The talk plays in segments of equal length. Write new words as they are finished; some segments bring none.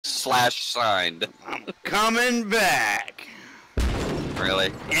/signed. I'm coming back.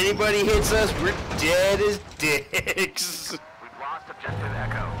 Really? Anybody hits us, we're dead as dicks. We've lost objective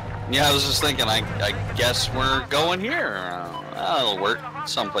Echo. Yeah, I was just thinking, I guess we're going here. That'll work.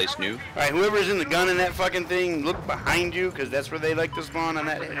 Someplace new. Alright, whoever's in the gun in that fucking thing, look behind you, because that's where they like to spawn, on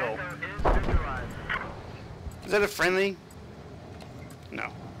that hill. Is that a friendly? No.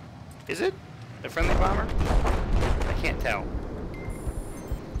 Is it? A friendly bomber? I can't tell.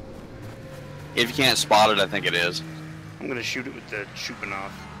 If you can't spot it, I think it is. I'm gonna shoot it with the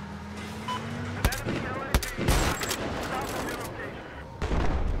Chupanov.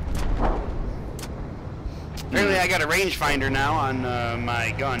 Apparently I got a rangefinder now on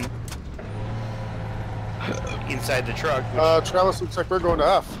my gun. Inside the truck. Travis, looks like we're going to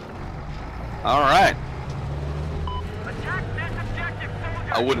F. Alright.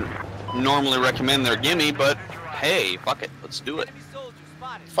 I wouldn't normally recommend their gimme, but hey, fuck it. Let's do it.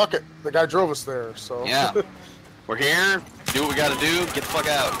 Fuck it. The guy drove us there, so. Yeah. We're here. Do what we gotta do. Get the fuck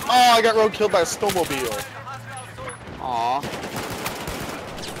out. Oh, I got road killed by a snowmobile. Aw.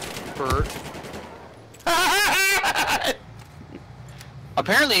 Bert.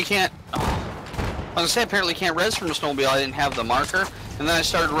 Apparently you can't... I was gonna say, apparently you can't res from the snowmobile. I didn't have the marker. And then I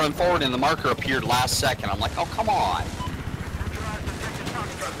started to run forward and the marker appeared last second. I'm like, oh, come on.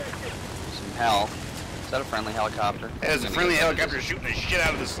 Some hell. Is that a friendly helicopter? There's a friendly helicopter shooting the shit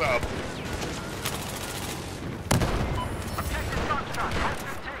out of the sub.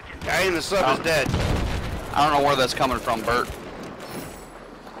 Guy in the sub is dead. I don't know where that's coming from, Bert.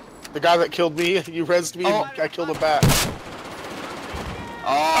 The guy that killed me, you rezzed me, Oh. and I killed him back. Oh,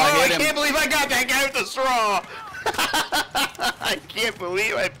 I hit him. can't believe I got that guy with the straw. I can't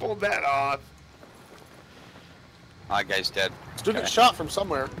believe I pulled that off. That guy's dead. Still Okay. get shot from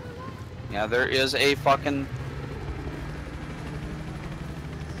somewhere. Yeah, there is a fucking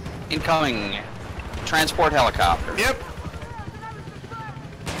incoming transport helicopter. Yep.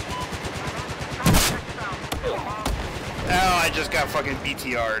 Oh, I just got fucking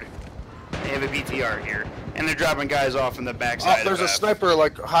BTR'd. They have a BTR here. And they're dropping guys off in the backside. Oh, there's a sniper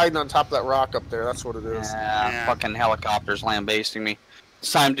like hiding on top of that rock up there. That's what it is. Yeah, fucking helicopters lambasting me.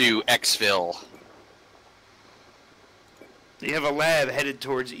 It's time to exfil. You have a lab headed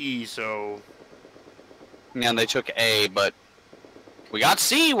towards E, so... Yeah, they took A, but we got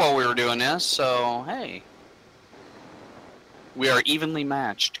C while we were doing this, so hey. We are evenly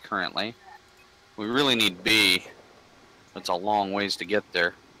matched currently. We really need B. It's a long ways to get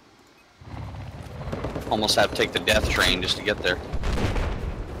there. Almost have to take the death train just to get there.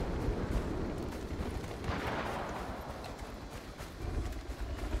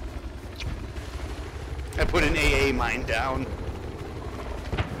 I put an AA mine down.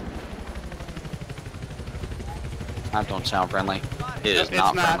 That don't sound friendly. It is It's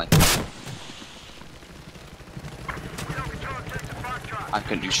not not. friendly. I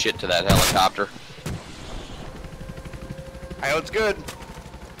couldn't do shit to that helicopter. I hope it's good.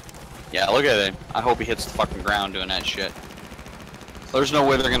 Yeah, look at it. I hope he hits the fucking ground doing that shit. There's no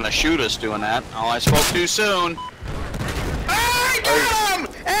way they're gonna shoot us doing that. Oh, I spoke too soon. I got him!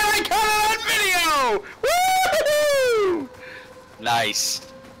 And I caught it on video! Woo! Nice.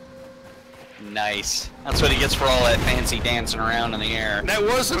 Nice. That's what he gets for all that fancy dancing around in the air. That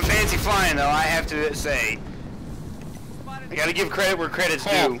was some fancy flying, though, I have to say. I gotta give credit where credit's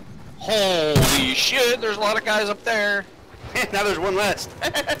due. Holy shit, there's a lot of guys up there. Now there's one less.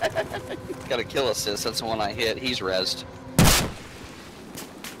 Got a kill assist, that's the one I hit. He's rezzed.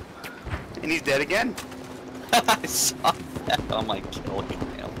 And he's dead again. I saw that on my kill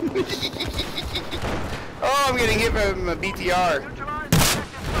cam. Oh, I'm getting hit from a BTR.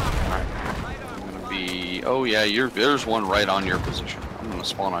 I'm gonna be... Oh yeah, there's one right on your position. I'm gonna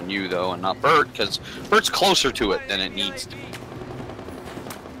spawn on you though, and not Bert, because Bert's closer to it than it needs to be.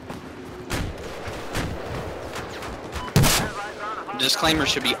 Disclaimer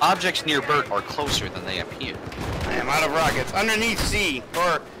should be objects near Bert are closer than they appear. I am out of rockets. Underneath C,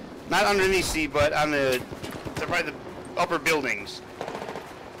 or not underneath C, but on the probably the upper buildings.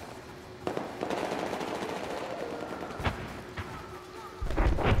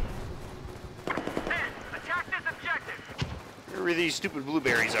 Where these stupid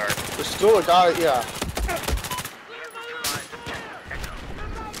blueberries are. There's still a guy, yeah.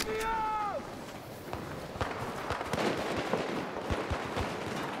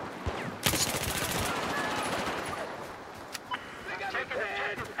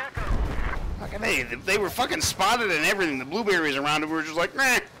 They were fucking spotted and everything. The blueberries around them were just like,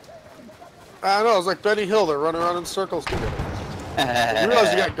 meh. I know, it's like Benny Hill. They're running around in circles together. You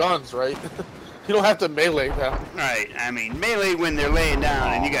realize you got guns, right? You don't have to melee them. Right, I mean, melee when they're laying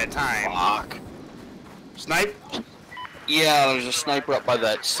down and you got time. Fuck. Snipe? Yeah, there's a sniper up by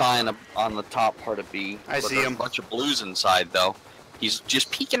that sign up on the top part of B. I But see there's him. a bunch of blues inside, though. He's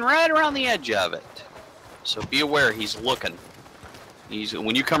just peeking right around the edge of it. So be aware, he's looking.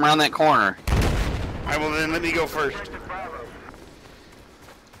 When you come around that corner. Alright, well then let me go first.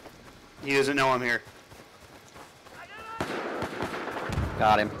 He doesn't know I'm here.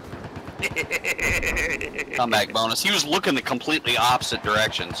 Got him. Comeback bonus. He was looking the completely opposite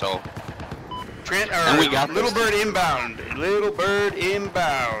direction, so. And we got Little this. bird inbound. Little bird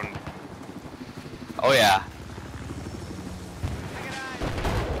inbound. Oh yeah.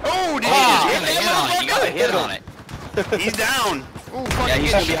 Oh, did Oh, he you just hit got a hit on it. that You got a hit on it. motherfucker? He's down. Ooh, fucking Yeah,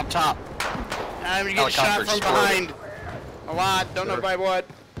 he's gonna be shit. up top. I'm getting shot Helicopter from exploded. behind. A lot. Don't know Sure. by what.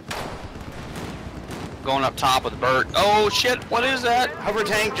 Going up top with Bert. Oh shit, what is that? Hover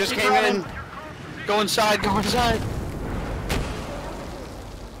tank just He's came running. in. Go inside, go inside.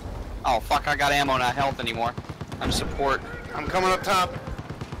 Oh fuck, I got ammo, not health anymore. I'm support. I'm coming up top.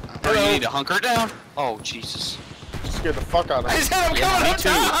 Or you Hello. need to hunker down? Oh Jesus. Scared the fuck out of I me. said I'm Yeah, coming me up too.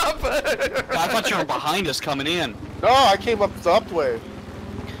 top. I thought you were behind us coming in. No, I came up the up way.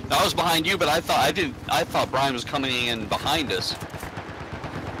 I was behind you, but I thought Brian was coming in behind us.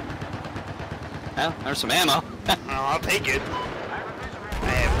 Well, there's some ammo. Oh, I'll take it. I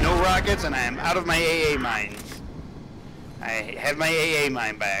have no rockets and I am out of my AA mines. I have my AA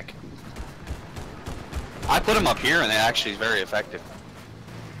mine back. I put them up here, and it actually is very effective.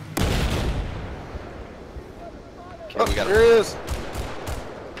 Okay, Oh, we got here he is.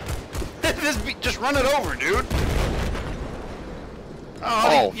 Just run it over, dude.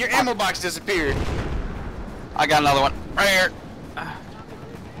 Oh, your fuck. ammo box disappeared. I got another one right here.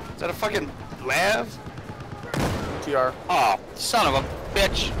 Is that a fucking lav? TR. Oh, son of a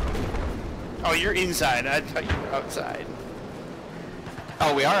bitch. Oh, you're inside. I thought you were outside.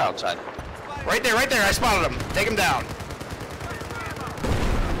 Oh, we are outside. Right there, right there. I spotted him. Take him down.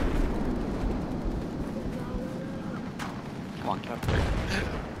 Come on, helicopter.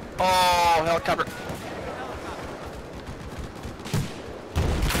 Oh, helicopter.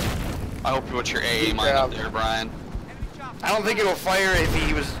 I hope you put your AA mine up there, Brian. I don't think it'll fire if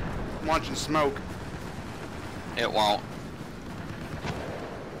he was launching smoke. It won't.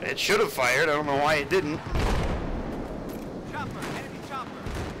 It should have fired. I don't know why it didn't.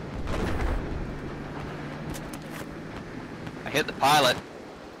 I hit the pilot.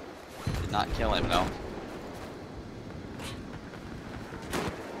 Did not kill him, though.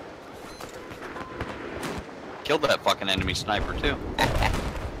 Killed that fucking enemy sniper, too.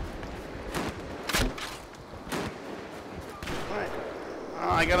 Alright. Oh,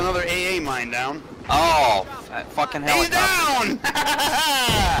 I got another AA mine down. Oh, that fucking He's helicopter. down!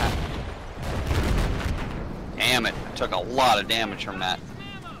 Damn it. I took a lot of damage from that.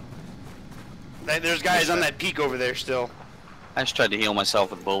 There's guys on that peak over there still. I just tried to heal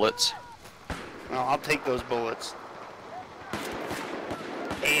myself with bullets. Well, I'll take those bullets.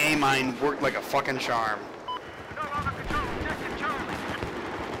 AA mine worked like a fucking charm.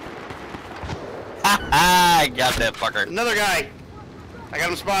 Ha ha! I got that fucker. Another guy. I got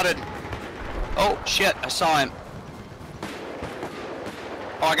him spotted. Oh shit! I saw him.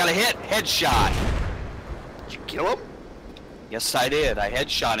 Oh, I got a hit. Headshot. Did you kill him? Yes, I did. I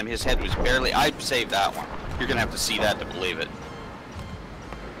headshot him. His head was barely. I saved that one. You're gonna have to see that to believe it.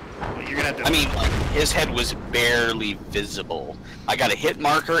 Well, you're gonna have to. I mean, like, his head was barely visible. I got a hit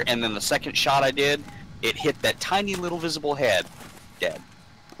marker, and then the second shot I did, it hit that tiny little visible head. Dead.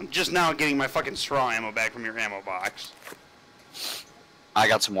 I'm just now getting my fucking straw ammo back from your ammo box. I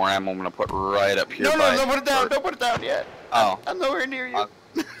got some more ammo I'm gonna put right up here. No, by don't put it down. Bert. Don't put it down yet. Oh. I'm nowhere near you.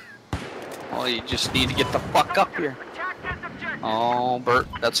 Well, you just need to get the fuck up here. Oh, Bert,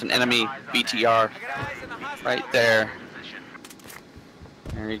 that's an enemy BTR. Right there.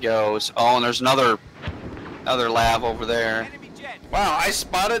 There he goes. Oh, and there's another lav over there. Wow, I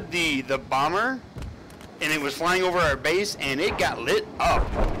spotted the bomber, and it was flying over our base, and it got lit up.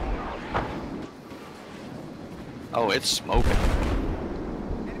 Oh, it's smoking.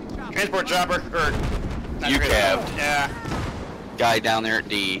 Transport chopper, or not UCAV. transport. Yeah. Guy down there at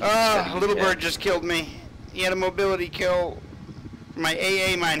D. A little bird just killed me. He had a mobility kill. My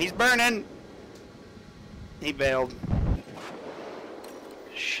AA mine. He's burning. He bailed.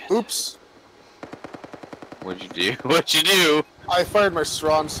 Shit. Oops. What'd you do? What'd you do? I fired my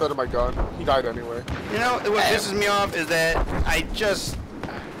straw instead of my gun. He died anyway. You know what pisses me off is that I just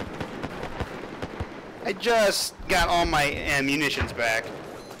got all my munitions back.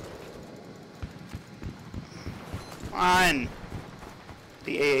 Come on.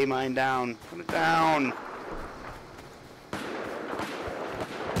 the AA mine down. Put it down.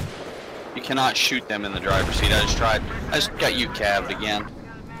 You cannot shoot them in the driver's seat. I just tried. I just got UCAV'd again.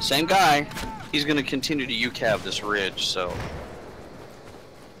 Same guy. He's going to continue to UCAV this ridge, so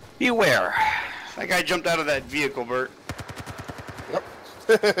beware. That guy jumped out of that vehicle, Bert. Yep.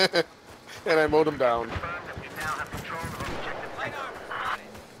 And I mowed him down.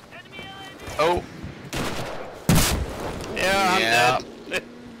 Oh. Yeah, I'm dead.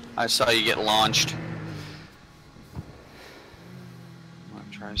 I saw you get launched. I'm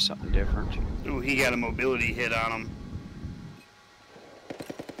gonna try something different. Ooh, he got a mobility hit on him.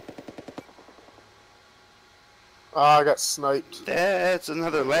 I got sniped. That's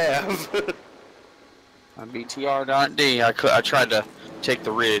another lav. I BTR'd on D. I tried to take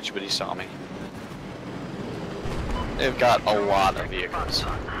the ridge, but he saw me. They've got a lot of vehicles.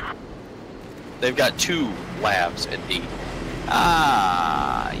 They've got 2 lavs at D.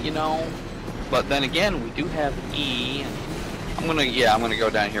 You know. But then again, we do have E. I'm gonna go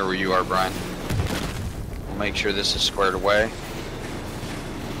down here where you are, Brian. We'll make sure this is squared away.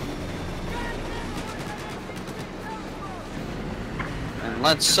 And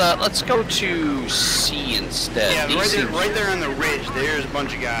let's go to C instead. Yeah, D right there on the ridge. There's a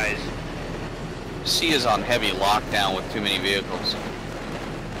bunch of guys. C is on heavy lockdown with too many vehicles.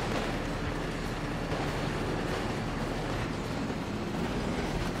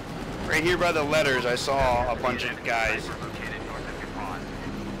 Right here by the letters, I saw a bunch of guys.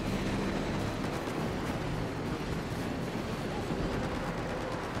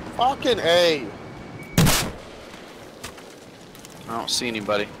 Fucking A. I don't see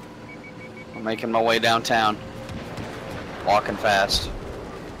anybody. I'm making my way downtown. Walking fast.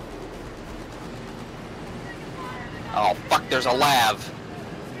 Oh fuck, there's a lav.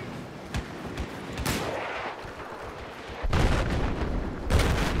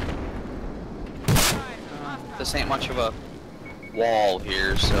 This ain't much of a wall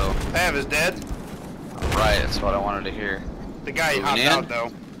here, so... Lav is dead. Right, that's what I wanted to hear. The guy Moving hopped in. out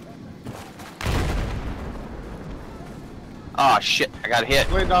though. Oh shit, I got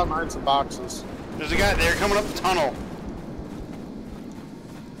hit. Laying down behind some boxes. There's a guy there coming up the tunnel.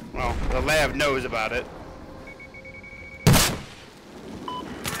 Well, the lav knows about it.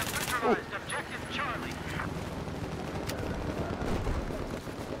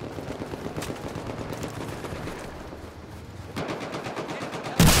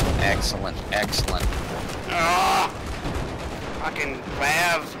 Excellent, excellent. Ah! Fucking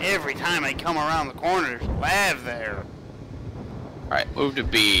lav every time I come around the corner. There's lav there. Alright, move to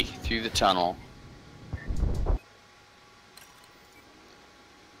B, through the tunnel.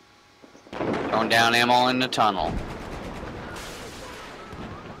 Throwing down ammo in the tunnel.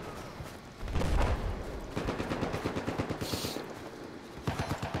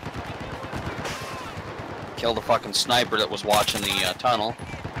 Kill the fucking sniper that was watching the tunnel.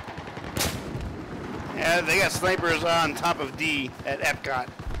 Yeah, they got snipers on top of D at Epcot.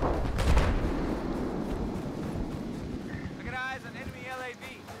 I got eyes on enemy LAV.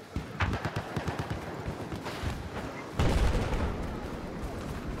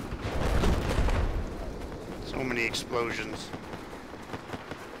 So many explosions.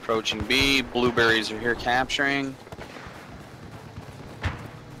 Approaching B, blueberries are here capturing.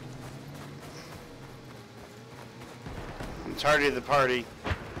 I'm tardy of the party.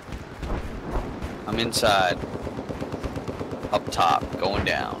 I'm inside. Up top, going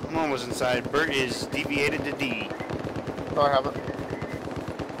down. I'm almost inside. Bert is deviated to D. Oh, I haven't.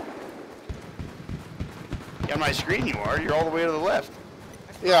 On my screen you are. You're all the way to the left.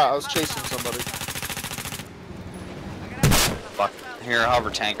 Yeah, I was chasing somebody. Fuck. Here, a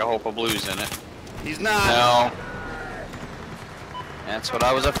hover tank. I hope a blue's in it. He's not. No. That's what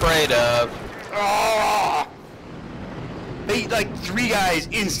I was afraid of. Oh! They, like, 3 guys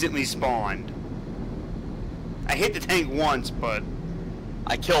instantly spawned. I hit the tank once, but...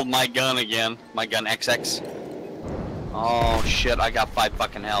 I killed my gun again. My gun XX. Oh shit, I got 5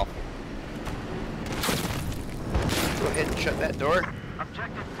 fucking health. Go ahead and shut that door.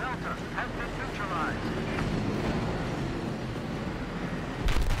 Objective Delta has been neutralized.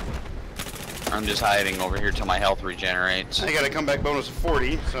 I'm just hiding over here till my health regenerates. I got a comeback bonus of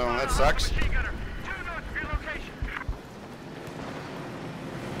 40, so that sucks. Machine gunner, 2 north of your location.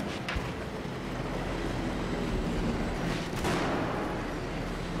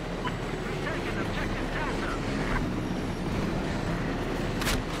 We've taken objective Delta.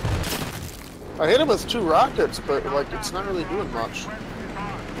 I hit him with 2 rockets, but like it's not really doing much.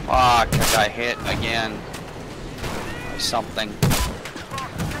 Fuck, I got hit again. By something.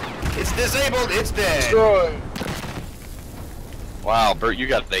 It's disabled, it's dead. Destroy. Wow, Bert, you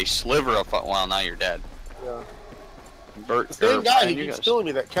got a sliver of fun. Well, now you're dead. Yeah. Bert, The same guy, he keeps killing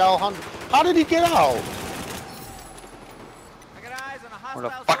me, that Cal Hunter. How did he get out? I got eyes on a Where the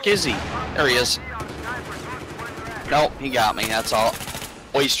hostile fuck is he? soldier. There he is. Nope, he got me. That's all.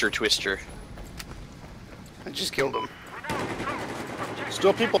 Oyster Twister. I just killed him.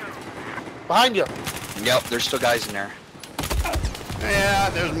 Still people behind you. Yep, there's still guys in there. Yeah,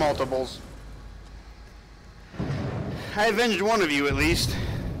 there's multiples. I avenged one of you at least.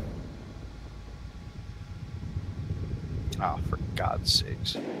 Oh, for God's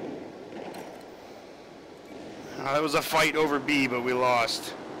sakes. That was a fight over B, but we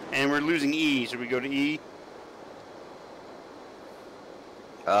lost. And we're losing E, so we go to E.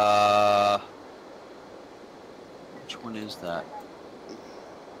 Which one is that?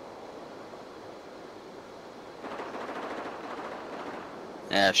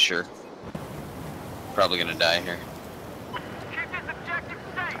 Yeah, sure. Probably gonna die here.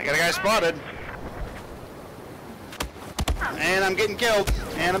 I got a guy spotted. And I'm getting killed.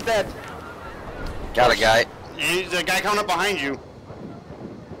 And I'm dead. Got a guy. And there's a guy coming up behind you.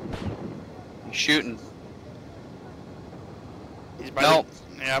 He's shooting. He's by Nope.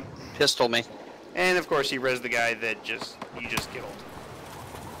 the, yep. Pistol me. And of course he rezzed the guy that you just killed.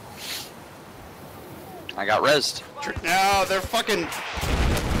 I got rezzed. No, they're fucking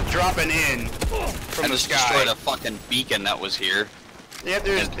dropping in from I the just sky. destroyed a fucking beacon that was here. Yeah,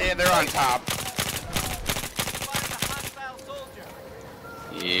 they're on top.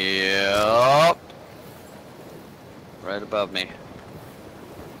 Yep. Right above me.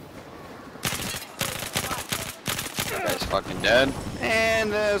 That guy's fucking dead.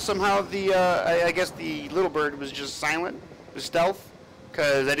 And somehow the I guess the little bird was just silent, was stealth,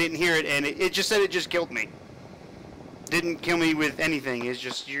 because I didn't hear it, and it just said it just killed me. Didn't kill me with anything. It's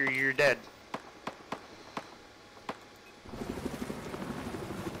just you're dead.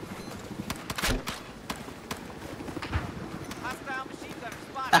 Hostile machine gunner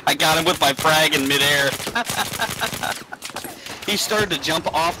spotted. I got him with my frag in midair. He started to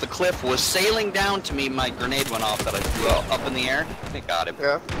jump off the cliff, was sailing down to me. My grenade went off that I threw up in the air. I got him.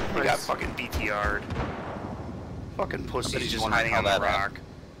 Yeah. I got fucking BTR'd. Fucking pussy Somebody's just wondering hiding how on the that rock.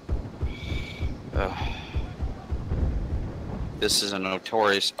 Ugh. This is a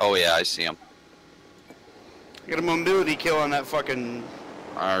notorious. Oh yeah, I see him. I got a mobility kill on that fucking.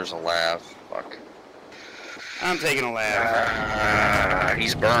 There's a laugh. Fuck. I'm taking a laugh.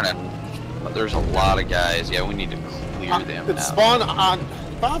 He's burning. But there's a lot of guys. Yeah, we need to clear them It now. spawned on.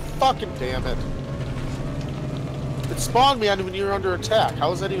 Oh, fucking damn it. It spawned me on when you were under attack.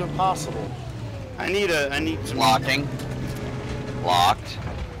 How is that even possible? I need some. Locking. Locked.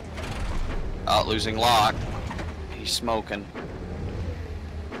 Losing lock. He's smoking.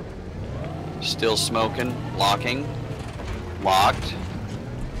 Still smoking. Locking. Locked.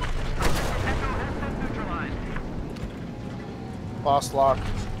 Lost lock.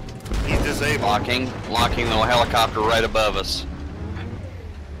 He's disabled. Locking. Locking the helicopter right above us.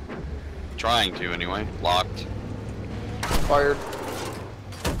 Trying to, anyway. Locked. Fired.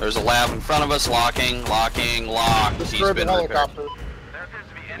 There's a lav in front of us. Locking. Locking. Locked. He's Destroyed the been repaired. helicopter.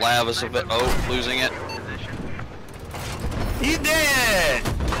 Lav is a bit. Oh, losing it. He's dead.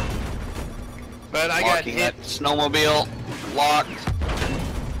 But I got Locking hit. that snowmobile. Locked.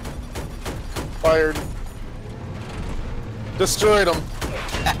 Fired. Destroyed him.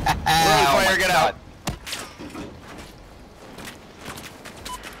 We're on Oh fire. my Get God. out.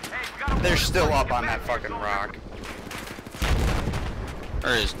 They're still up on that fucking rock.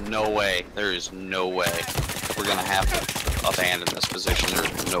 There is no way. There is no way. We're gonna have to abandon this position.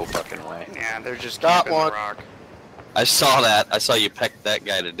 There's no fucking way. Yeah, they're just Got keeping one. the rock. I saw that. I saw you peck that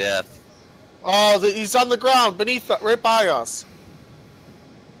guy to death. Oh, he's on the ground beneath, right by us.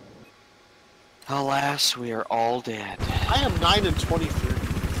 Alas, we are all dead. I am 9 and 23.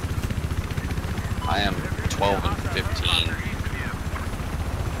 I am 12 and 15.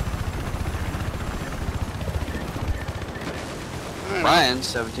 Ryan,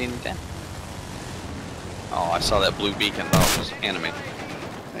 17 and 10. Oh, I saw that blue beacon. That was enemy.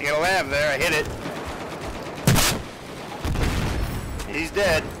 I got a lab there. I hit it. He's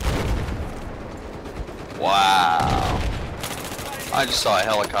dead. Wow. I just saw a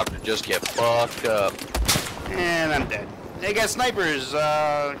helicopter just get fucked up. And I'm dead. They got snipers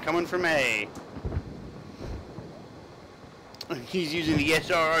coming from A. He's using the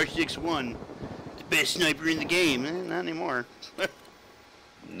SRR-61. The best sniper in the game. Not anymore.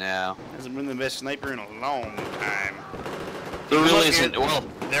 No. Hasn't been the best sniper in a long time. There really Look isn't. at- Well,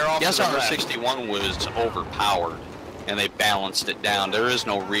 They're off the to the left. SR-61 was overpowered, and they balanced it down. There is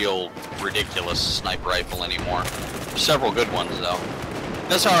no real ridiculous sniper rifle anymore. several good ones though.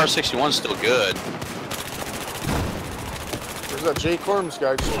 SR-61's still good. There's that Jay Corms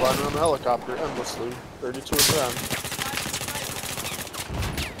guy just flying around the helicopter endlessly. 32 of them.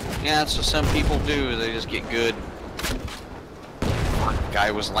 Yeah, that's what some people do. They just get good.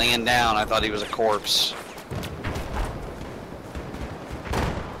 Guy was laying down. I thought he was a corpse.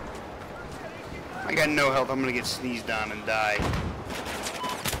 I got no health. I'm gonna get sneezed on and die.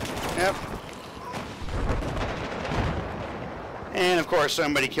 Yep. And of course,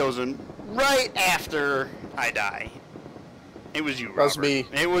 somebody kills him right after I die. It was you, Robert. That was me.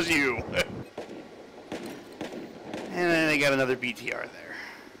 It was you. And then they got another BTR there.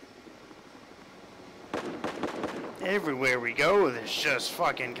 Everywhere we go, there's just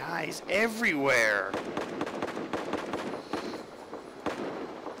fucking guys everywhere.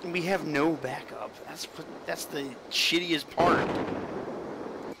 We have no backup. That's the shittiest part.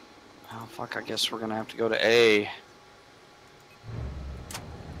 Oh fuck! I guess we're gonna have to go to A.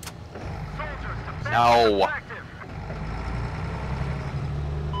 No.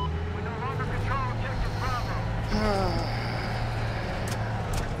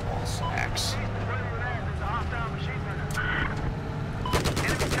 Sacks.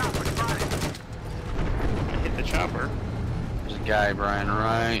 Hit the chopper. There's a guy, Brian,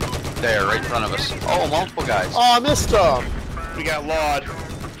 right there, right in front of us. Oh, multiple guys. Oh, I missed him! We got Laud.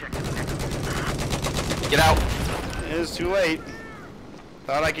 Get out. It was too late.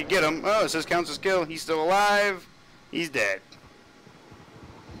 Thought I could get him. Oh, it says counts as kill. He's still alive. He's dead.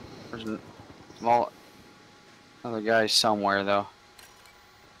 There's another guy somewhere, though.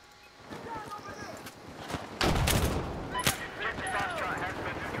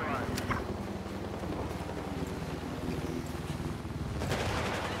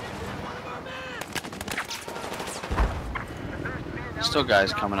 Still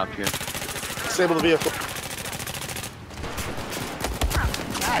guys coming up here. Disable the vehicle.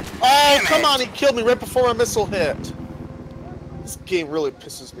 God Oh, damn come it. on, he killed me right before my missile hit. This game really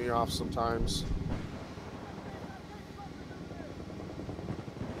pisses me off sometimes.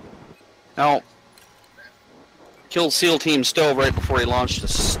 No. Killed SEAL Team Stove right before he launched a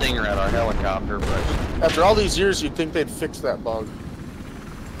stinger at our helicopter, but... After all these years, you'd think they'd fix that bug.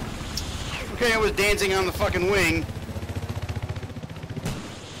 Okay, I was dancing on the fucking wing.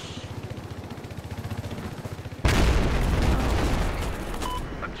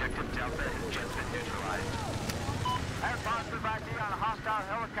 Objective Delta has just been neutralized. I have positive ID on a hostile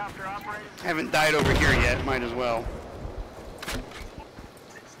helicopter operating. Haven't died over here yet. Might as well.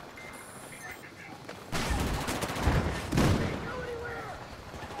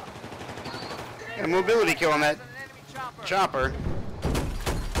 Got a mobility kill on that chopper.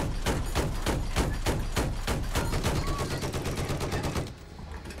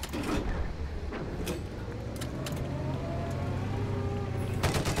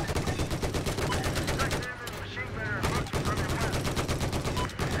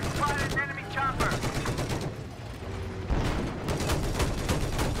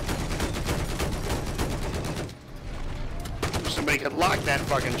 Somebody could lock that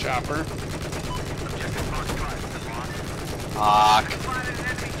fucking chopper. Fuck.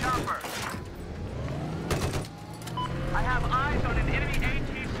 I have eyes on an enemy AT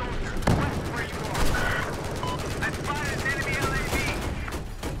soldier west where you are. I spotted an enemy LAV.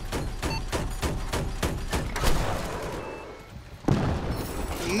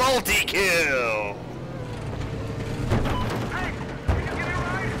 Multi-kill! Hey, can you get it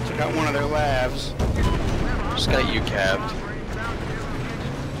right? Took out one of their labs. Just got you cabbed.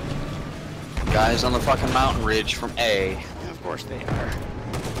 Guys on the fucking mountain ridge from A. Yeah, of course they are.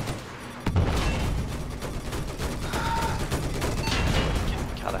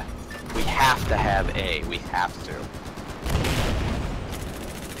 We have to have A. We have to.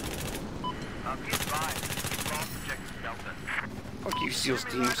 Be advised. Wrong objective Delta. Fuck you, SEAL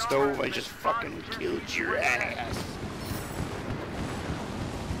Team Stove. I just fucking killed your ass.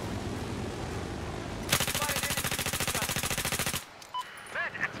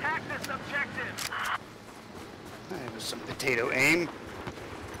 Men, attack this objective. That was some potato aim.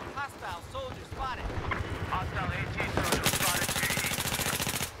 Hostile soldier spotted. Hostile AT soldier spotted.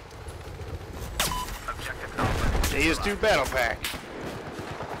 Objective Alpha. JS2 Battle Pack.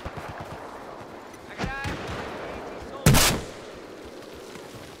 I got eyes on an AT soldier.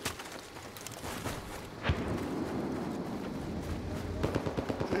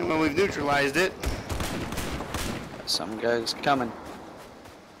 And well, we've neutralized it. Some guy's coming.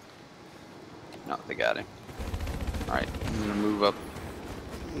 No, they got him. Alright, I'm gonna move up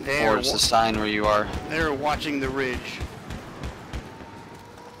They're, towards the sign where you are. they're watching the ridge.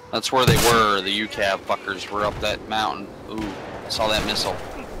 That's where they were. The UCAV fuckers were up that mountain. Ooh, I saw that missile.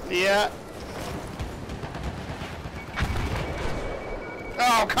 Yeah.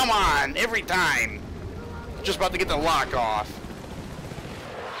 Oh, come on! Every time! Just about to get the lock off.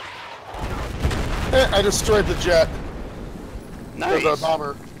 I destroyed the jet. Nice. There's a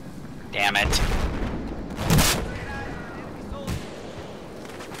bomber. Damn it.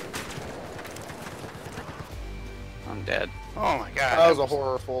 I'm dead. Oh my god. That was a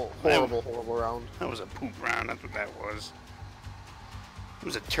horrible round. That was a poop round, that's what that was. It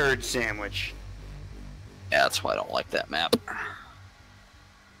was a turd sandwich. Yeah, that's why I don't like that map.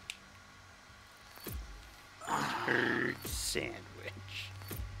 Turd sandwich.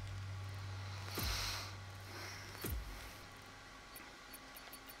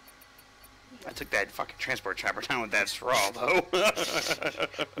 I took that fucking transport chopper down with that straw, though.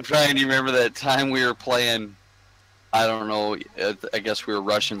 I'm trying to remember that time we were playing, I don't know, I guess we were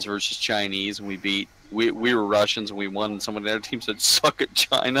Russians versus Chinese, and we were Russians and we won, and someone on their team said, "Suck it,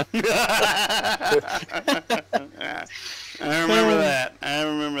 China." I remember that. I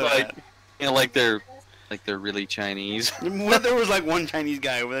remember that. You know, like they're really Chinese. There was like one Chinese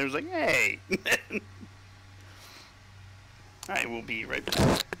guy over there who was like, "Hey." I will be right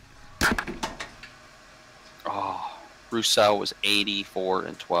back. Oh, Rousseau was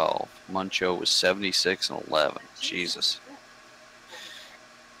 84-12. Muncho was 76-11. Jesus.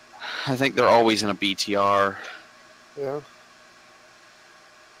 I think they're always in a BTR. Yeah.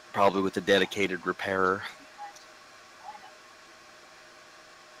 Probably with a dedicated repairer.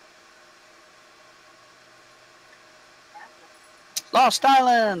 Lost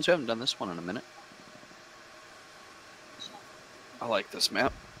Islands! We haven't done this one in a minute. I like this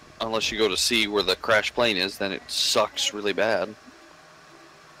map. Unless you go to see where the crash plane is, then it sucks really bad.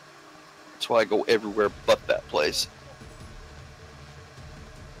 That's why I go everywhere but that place.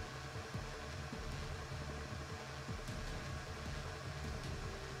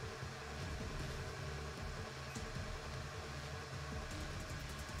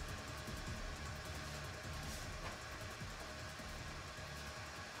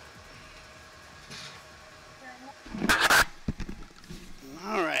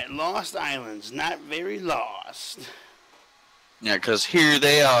 Alright, Lost Islands. Not very lost. Yeah, because here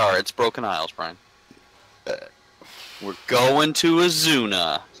they are. It's Broken Isles, Brian. We're going to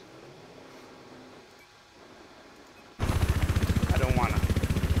Azuna. I don't wanna.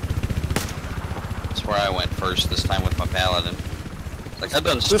 That's where I went first this time with my Paladin. Like, I've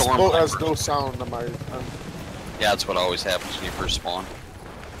done This Storm. boat has no sound on my... Yeah, that's what always happens when you first spawn.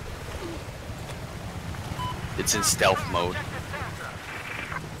 It's in stealth mode.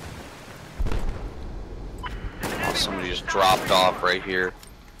 Oh, somebody just dropped off right here.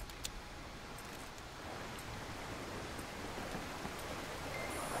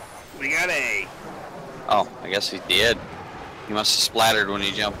 We got A. Oh, I guess he did. He must have splattered when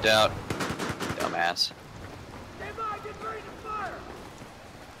he jumped out. Dumbass. Stand by, get ready to fire!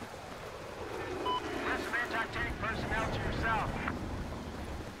 There's some anti-tank personnel to your south.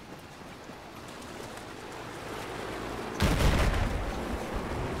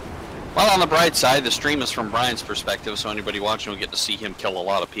 Well, on the bright side, the stream is from Brian's perspective, so anybody watching will get to see him kill a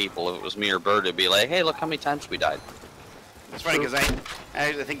lot of people. If it was me or Bird, it'd be like, hey, look how many times we died. It's funny because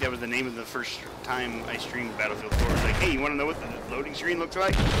I think that was the name of the first time I streamed Battlefield 4. It was like, hey, you want to know what the loading screen looks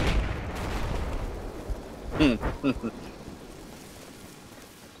like? Do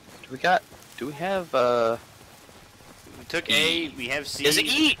we have, We took A, we have C. Is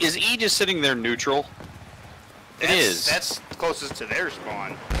E just sitting there neutral? It is. That's closest to their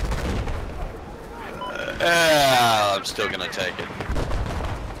spawn. I'm still gonna take it.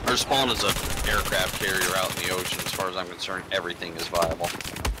 Our spawn is an aircraft carrier out in the ocean. As far as I'm concerned, everything is viable.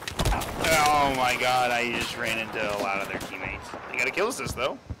 Oh my god, I just ran into a lot of their teammates. They got a kill assist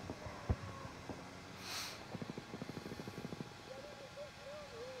though.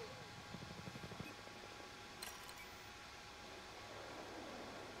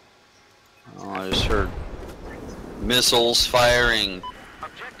 Oh, I just heard missiles firing.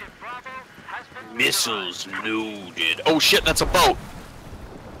 Objective Bravo has been Missiles loaded. Oh shit, that's a boat.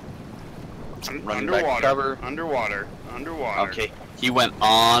 Running back to cover. Underwater. Okay, he went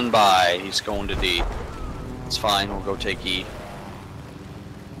on by. He's going to D. It's fine, we'll go take E.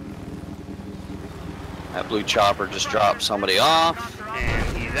 That blue chopper just dropped somebody off.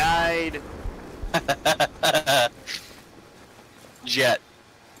 And he died. Jet.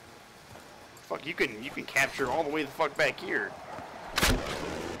 Fuck, you can capture all the way the fuck back here. Can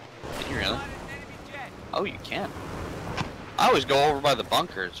you really? Oh, you can. I always go over by the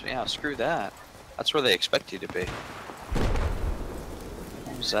bunkers. Yeah, screw that. That's where they expect you to be.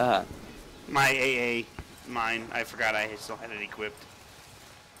 What's that? My AA, mine. I forgot I still had it equipped.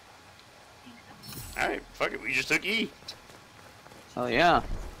 Alright, fuck it, we just took E. Oh yeah.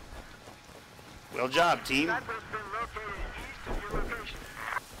 Well job, team. Sniper's been located east of your location.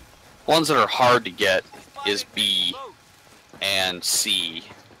 Ones that are hard to get is B and C.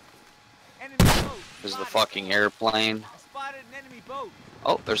 Enemy boat. Is the fucking airplane. I spotted an enemy boat.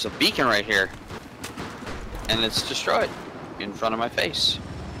 Oh, there's a beacon right here. And it's destroyed in front of my face.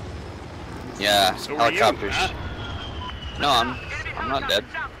 Yeah, So are you, helicopters. huh? No, I'm not dead.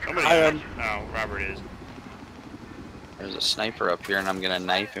 Somebody I am. Oh, Robert is. There's a sniper up here and I'm gonna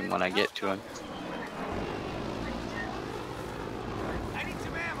knife him when I get to him. I need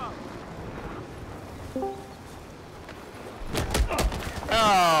some ammo.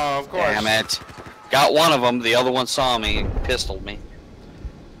 Oh, of course. Damn it. Got one of them, the other one saw me and pistoled me.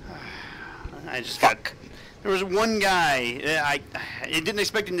 I just got. There was one guy. I didn't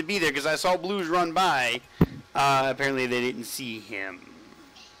expect him to be there because I saw blues run by. Apparently they didn't see him.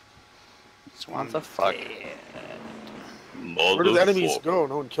 So What I'm the fuck? dead. Where did the enemies go?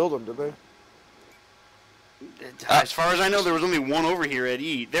 No one killed them, did they? As far as I know, there was only one over here at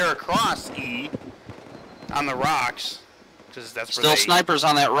E. They're across E on the rocks. Because that's where Still they... snipers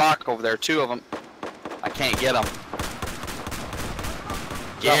on that rock over there, 2 of them. I can't get them.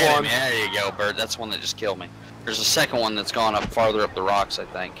 Get him, one. yeah, there you go, Bert. That's one that just killed me. There's a second one that's gone up farther up the rocks, I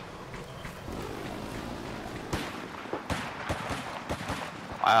think.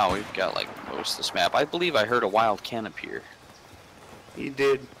 Wow, we've got like most of this map. I believe I heard a wild Ken appear. He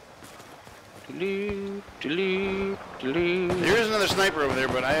did. Doo-doo, doo-doo, doo-doo. There is another sniper over there,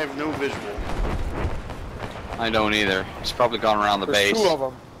 but I have no visual. I don't either. He's probably gone around the There's base. 2 of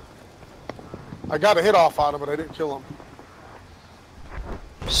them. I got a hit off on him, but I didn't kill him.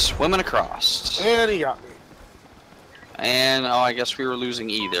 Swimming across. And he got me. And, oh, I guess we were losing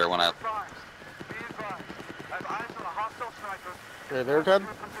E there when I... Advised. Be advised. I have eyes on a hostile sniper. Hey there, Ted?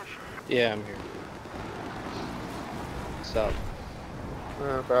 Your position. Yeah, I'm here. What's up?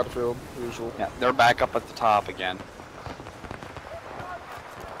 Battlefield, usual. Yeah, they're back up at the top again.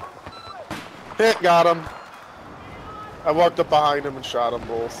 Hit, got him. I walked up behind him and shot them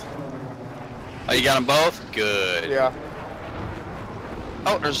both. Oh, you got them both? Good. Yeah.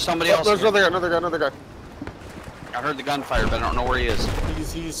 Oh, there's somebody Oh, else there's here. another guy. I heard the gunfire, but I don't know where he is.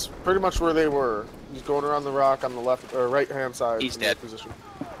 He's pretty much where they were. He's going around the rock on the left or right hand side. He's from your dead. Position.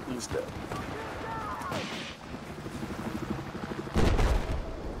 He's dead.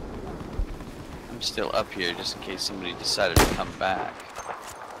 I'm still up here just in case somebody decided to come back.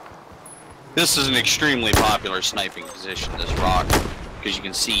 This is an extremely popular sniping position, this rock, because you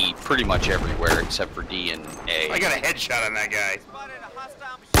can see pretty much everywhere except for D and A. I got a headshot on that guy. Spotted a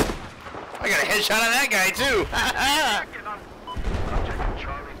hostile machine gun. I got a headshot on that guy, too. Objective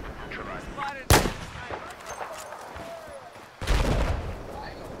Charlie's been neutralized. Spotted an enemy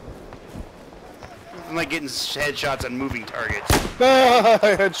sniper. I'm like getting headshots on moving targets.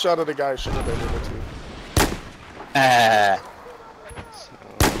 I headshot at a guy. Should have been able to. Ah.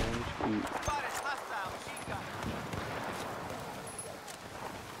 Spotted hostile machine gun.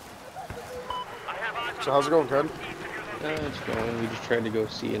 So how's it going, Ken? It's going. We just tried to go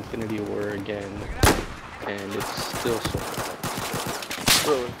see Infinity War again, and it's still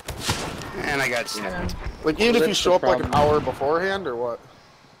so. Really? And I got snapped. Like even Well, if you that's show the up like an problem. hour beforehand or what?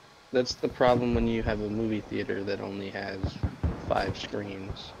 That's the problem when you have a movie theater that only has 5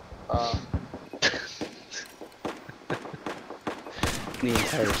 screens. The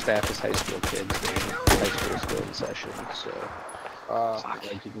entire staff is high school kids, and high school is still in session, so it's not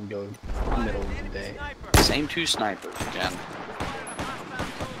like you can go middle of the day. Same 2 snipers again.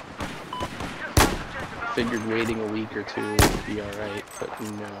 Figured waiting a week or 2 would be alright, but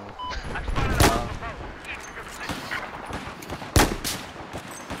no.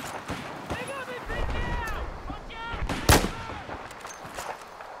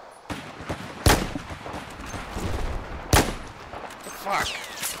 Fuck.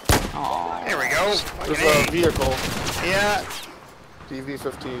 Aww. There we go. There's Fucking a vehicle, Yeah.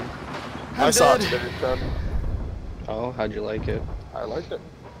 DV-15. I'm I saw it dead. today, Ken. Oh, how'd you like it? I liked it.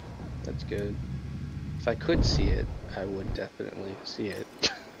 That's good. If I could see it, I would definitely see it.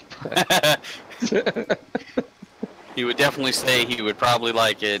 He would definitely say he would probably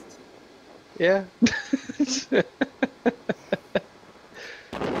like it. Yeah.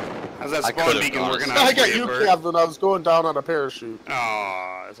 How's that I spawn could've beacon gone working as- out? I got for you, Bert? Kevin. I was going down on a parachute.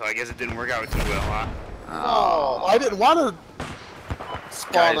 Oh, so I guess it didn't work out too well, huh? Oh, I didn't want to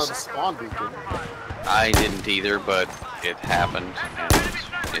spawn Guys. on a spawn beacon. I didn't either, but it happened, and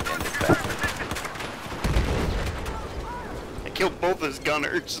it ended badly. I killed both his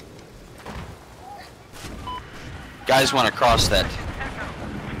gunners. Guys want to cross that.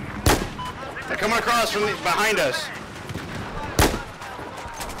 They're coming across from behind us.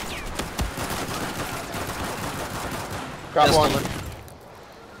 Got Pistol. one.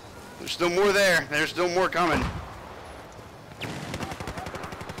 There's still more there. There's still more coming.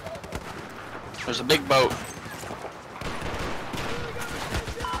 There's a big boat.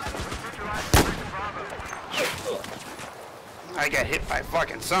 I got hit by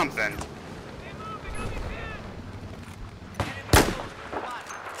fucking something.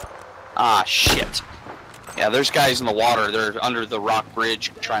 Ah, shit. Yeah, there's guys in the water. They're under the rock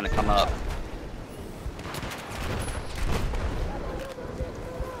bridge trying to come up.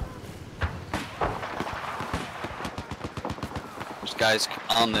 There's guys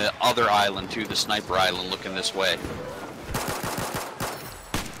on the other island too, the sniper island, looking this way.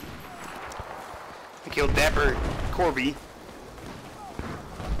 I killed Dapper Corby.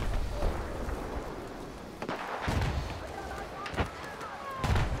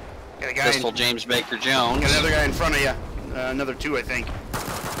 Got a guy in, Pistol James Baker Jones. got another guy in front of you. Another two, I think.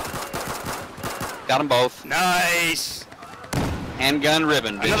 Got them both. Nice. Handgun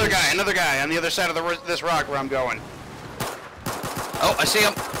ribbon. Another bitches. guy on the other side of this rock where I'm going. Oh, I see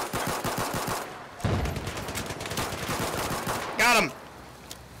him. Got him.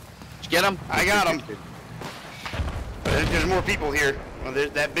 Did you get him? I got him. But there's more people here. Well,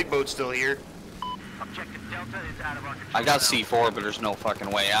 that big boat's still here. Objective Delta is out of our control. I got C4, but there's no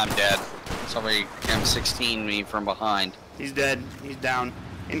fucking way. I'm dead. Somebody M16 me from behind. He's dead. He's down.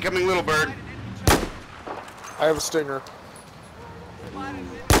 Incoming little bird. I have a stinger.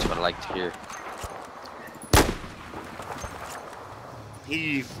 That's what I like to hear.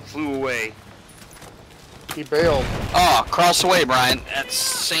 He flew away. He bailed. Oh, cross away, Brian. That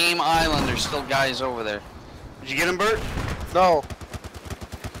same island, there's still guys over there. Did you get him, Bert? No.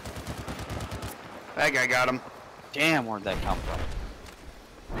 That guy got him. Damn, where'd that come from?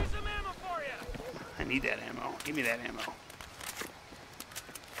 I need that ammo. Give me that ammo.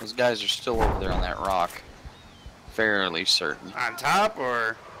 Those guys are still over there on that rock. Fairly certain. On top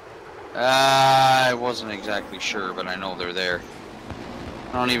or? I wasn't exactly sure, but I know they're there.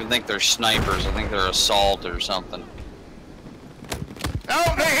 I don't even think they're snipers. I think they're assault or something.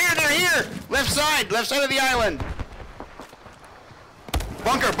 Oh, they're here! They're here! Left side of the island.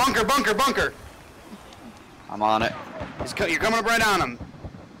 Bunker, bunker, bunker, bunker. I'm on it. You're coming up right on him.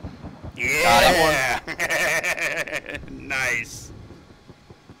 Yeah. Nice.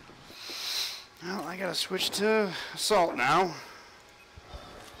 Well, I gotta switch to assault now.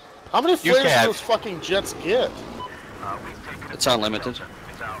 How many You flares do can. those fucking jets get? It's unlimited.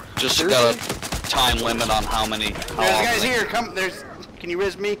 Just got a time limit on how many. There's often guys they- here. Come. Can you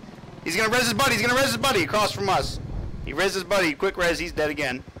res me? He's gonna res his buddy. He's gonna res his buddy across from us. He res his buddy. Quick res. He's dead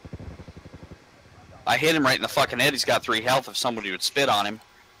again. I hit him right in the fucking head. He's got 3 health if somebody would spit on him.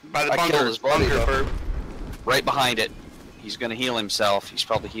 By the I bunker. killed his buddy, bunker, though. Bert. Right behind it. He's gonna heal himself. He's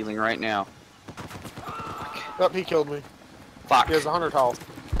probably healing right now. Yep, he killed me. Fuck. He has 100 health.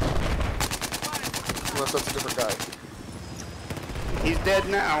 Unless that's a different guy. He's dead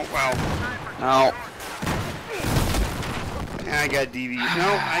now. Well, No. I got DV'd.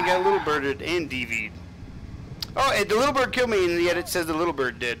 No, I got little birded and DV'd. Oh, and the little bird killed me, and yet it says the little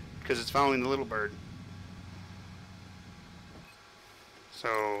bird did because it's following the little bird.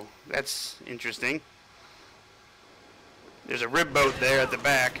 So that's interesting. There's a rib boat there at the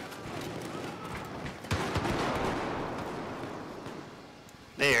back.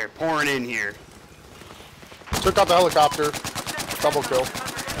 There, pouring in here. Took out the helicopter. Double kill.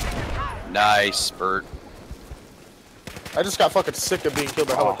 Nice, Bert. I just got fucking sick of being killed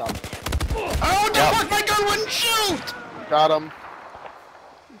by helicopter. Oh, the Yep. fuck! My gun wouldn't shoot! Got him.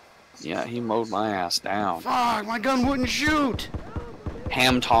 Yeah, he mowed my ass down. Fuck, my gun wouldn't shoot!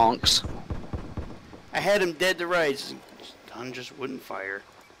 Ham tonks. I had him dead to rights. Gun just wouldn't fire.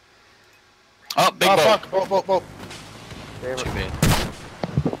 Oh, big Oh, boat. fuck. Boat, boat, boat. Damn Too it.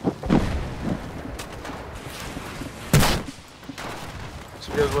 bad.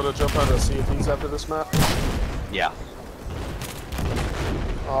 So you guys want to jump on to see if he's after this map? Yeah.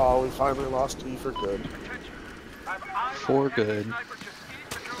 Oh, we finally lost E for good. For good.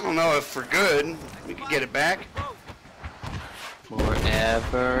 I don't know if for good we could get it back.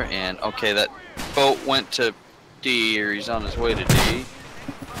 Forever and okay, that boat went to D, or he's on his way to D.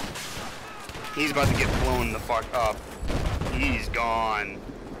 He's about to get blown the fuck up. He's gone.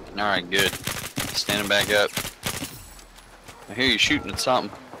 Alright, good. Standing back up. I hear you shooting at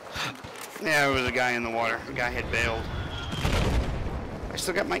something. Yeah, there was a guy in the water. The guy had bailed. I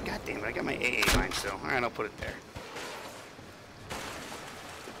still got my goddamn. I got my AA mine still. All right, I'll put it there.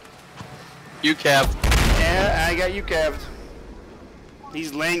 You Cav. Yeah, I got you calved.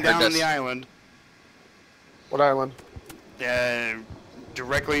 He's laying down on the island. What island?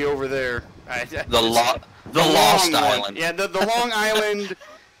 Directly over there. The Lost long Island. one. Yeah, the long island.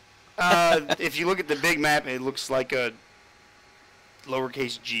 If you look at the big map, it looks like a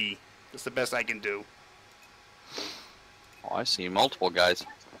lowercase g. That's the best I can do. Oh, I see multiple guys.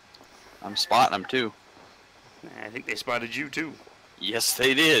 I'm spotting them too. I think they spotted you too. Yes,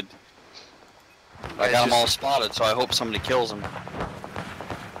 they did. I got them all spotted, so I hope somebody kills them.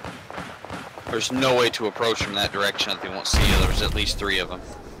 There's no way to approach from that direction that they won't see you. There's at least 3 of them.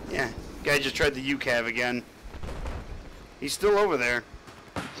 Yeah, guy just tried the UCAV again. He's still over there.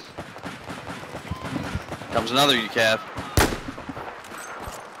 Comes another UCAV.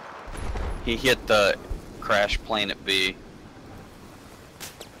 He hit the crash plane at B.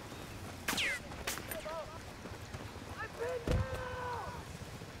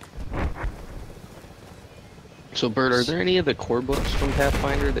 So, Bert, are there any of the core books from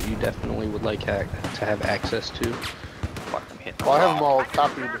Pathfinder that you definitely would like to have access to? Fucking hit the Well, I have rock. them all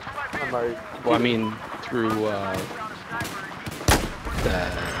copied on my. Well, I mean, through the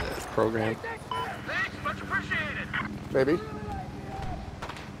program. Maybe.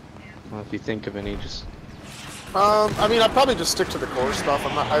 Well, if you think of any, just I mean, I'd probably just stick to the core stuff.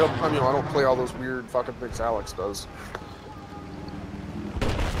 I don't play all those weird fucking things Alex does.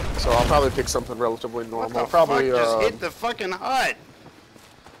 So I'll probably pick something relatively What normal. the Probably, fuck just hit the fucking hut?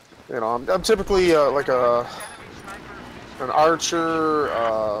 you know, I'm typically like an archer,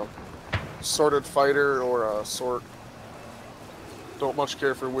 sorted fighter, or a sword. Don't much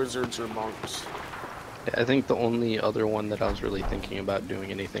care for wizards or monks. I think the only other one that I was really thinking about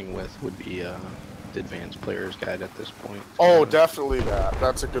doing anything with would be the Advanced Player's Guide at this point. Oh, definitely that.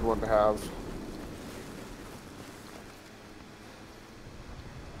 That's a good one to have.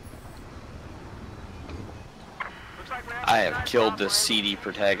 I have killed this seedy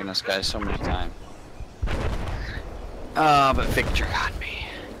protagonist guy so many times. But Victor got me.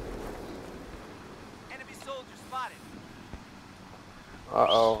 Enemy soldier spotted.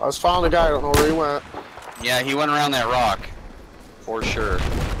 Uh-oh. I was following a guy. I don't know where he went. Yeah, he went around that rock. For sure.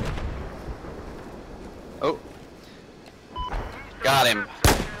 Oh. Got him.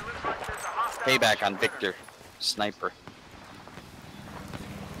 Payback on Victor. Sniper.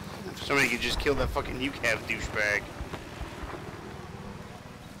 If somebody could just kill that fucking UCAV douchebag.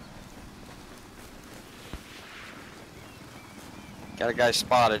 Got a guy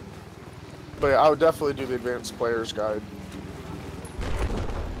spotted. But yeah, I would definitely do the Advanced Player's Guide.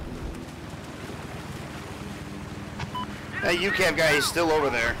 That UCAV guy is still over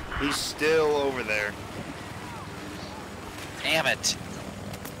there. He's still over there. Damn it.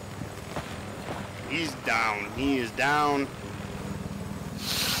 He's down. He is down.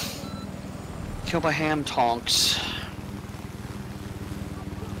 Kill by ham tonks.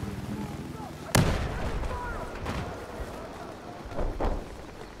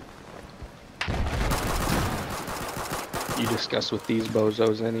 You discuss with these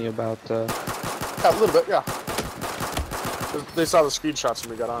bozos any about Yeah, a little bit, yeah. They saw the screenshots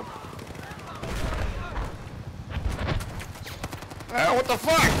when we got on. What the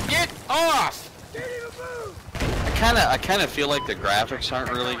fuck? Get off! I kind of feel like the graphics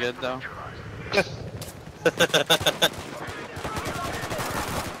aren't really good though.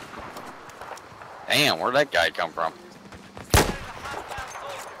 Damn, where'd that guy come from?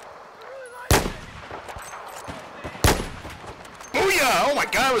 Booyah! Oh my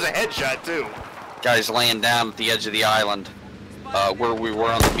god, it was a headshot too. Guy's laying down at the edge of the island. Where we were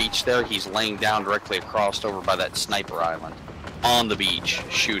on the beach there, he's laying down directly across over by that sniper island. On the beach,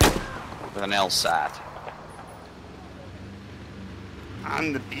 shooting with an LSAT.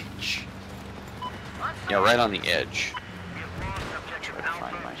 On the beach. Yeah, right on the edge.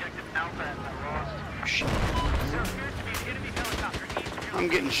 Shit. I'm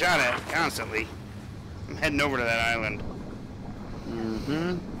getting shot at constantly. I'm heading over to that island.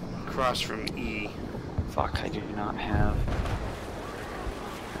 Mm-hmm. Across from E. Fuck, I do not have...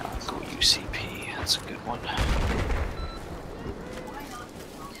 I'll go UCP, that's a good one.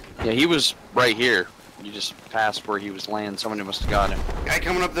 Yeah, he was right here. You just passed where he was laying. Somebody must have got him. Guy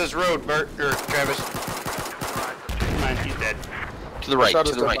coming up this road, Bert, or Travis. Come on, he's dead. To the right, Shot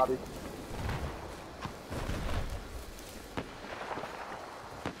to his the dead right. body.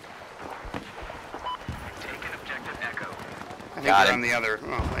 I think Got they're him. on the other.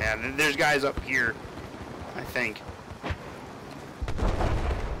 Oh, yeah, there's guys up here. I think.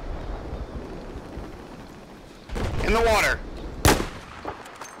 In the water.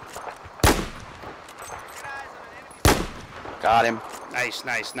 Got him. Nice,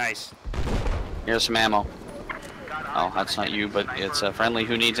 nice, nice. Here's some ammo. Oh, that's not you, but it's a friendly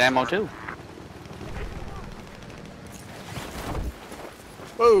who needs ammo too.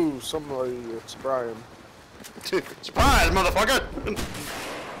 Oh, somebody, it's Brian. Surprise, motherfucker!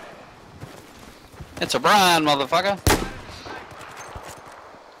 It's a Brian, motherfucker.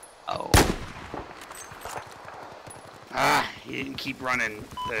 Oh. Ah, he didn't keep running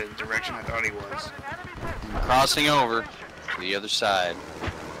the direction I thought he was. I'm crossing over to the other side.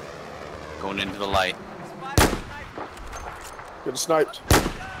 Going into the light. Getting sniped.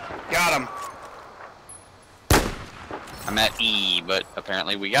 Got him. I'm at E, but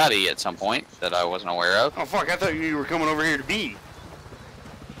apparently we got E at some point that I wasn't aware of. Oh fuck, I thought you were coming over here to B.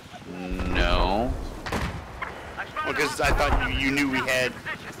 No. Because I thought you knew we had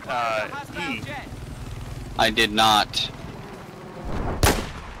E. I did not.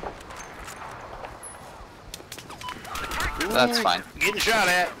 That's fine. Getting shot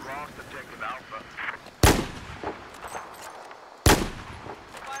at. Lost objective Alpha.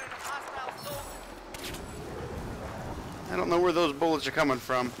 I don't know where those bullets are coming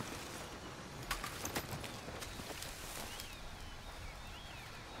from.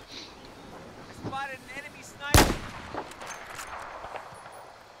 Spotted an enemy sniper.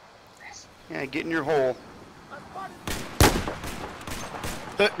 Yeah, get in your hole.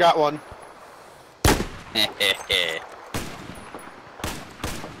 Got one.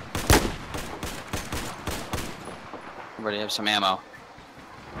 Everybody have some ammo.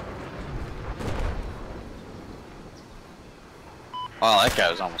 Oh, that guy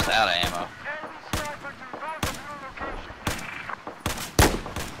was almost out of ammo.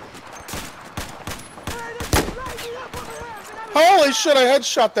 Holy shit, I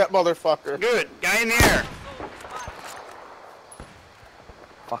headshot that motherfucker. Good. Guy in the air.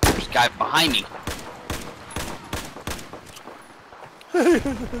 Fuck, there's a guy behind me.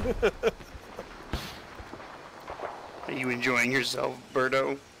 Are you enjoying yourself,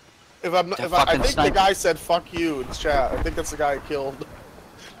 Birdo? If I'm, The if I fucking think sniper. the guy said "fuck you" in chat. I think that's the guy I killed.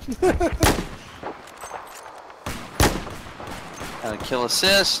 Kill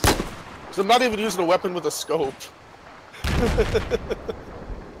assist. Cause I'm not even using a weapon with a scope.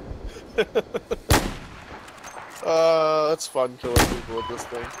 That's fun killing people with this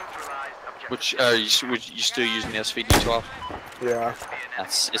thing. Which you still using the SVD-12? Yeah,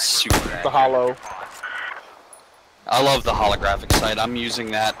 It's super the accurate. hollow. I love the holographic sight. I'm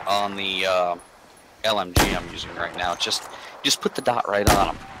using that on the LMG I'm using right now. Just put the dot right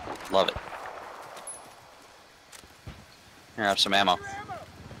on them. Love it. Here, have some ammo.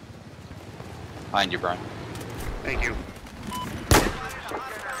 Behind you, Brian. Thank you.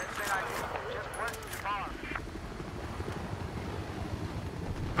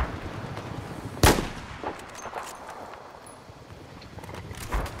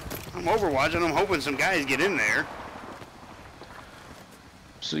 I'm overwatching. I'm hoping some guys get in there.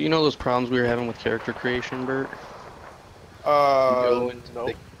 So you know those problems we were having with character creation, Bert? Go into no.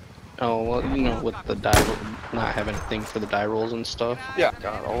 the- Oh, well, you know, with the die roll, not having a thing for the die rolls and stuff. Yeah.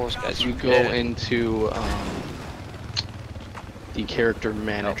 God, all those guys. You are go dead. into the character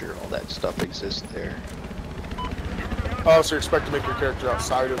manager, all that stuff exists there. Oh, so you expect to make your character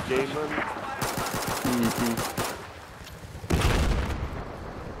outside of game then? Mm-hmm.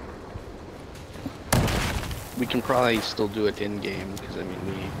 We can probably still do it in game because I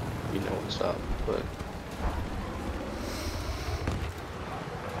mean we know what's up, but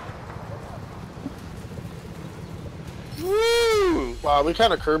Woo! Wow, we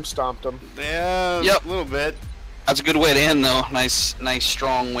kind of curb stomped him. Yeah, Yep. a little bit. That's a good way to end, though. Nice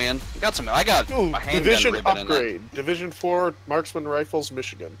strong win. Got some. I got Ooh, a handgun Division ribbon in that. upgrade. Division 4 Marksman Rifles,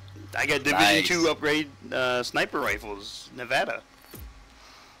 Michigan. I got Division Nice. 2 upgrade sniper rifles, Nevada.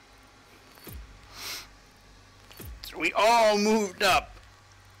 So we all moved up.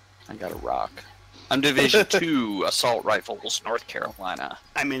 I got a rock. I'm Division 2 assault rifles, North Carolina.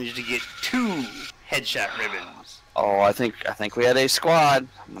 I managed to get 2 headshot ribbons. Oh, I think we had a squad.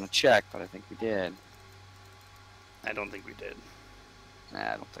 I'm gonna check, but I think we did. I don't think we did.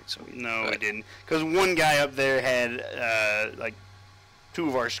 Nah, I don't think so. Either, No, we but didn't. Because one guy up there had like 2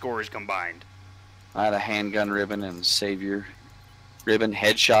 of our scores combined. I had a handgun ribbon and savior ribbon,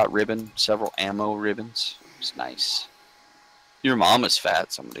 headshot ribbon, several ammo ribbons. It's nice. Your mom is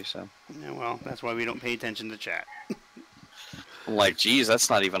fat, somebody said. Yeah, well, that's why we don't pay attention to chat. I'm like, geez, that's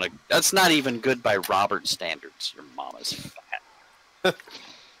not even good by Robert standards. Your mom is fat.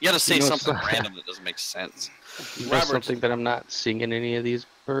 You gotta say You know, something so- random that doesn't make sense. you know Robert's- something that I'm not seeing in any of these,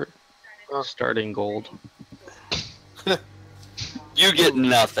 Bert? Starting gold. You get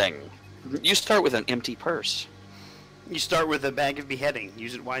nothing. You start with an empty purse. You start with a bag of beheading.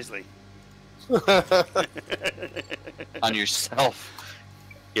 Use it wisely. on yourself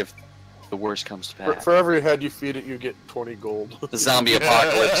if the worst comes to pass. For every head you feed it, you get 20 gold. The zombie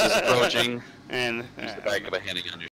apocalypse is approaching. And Use the bag of a handing on your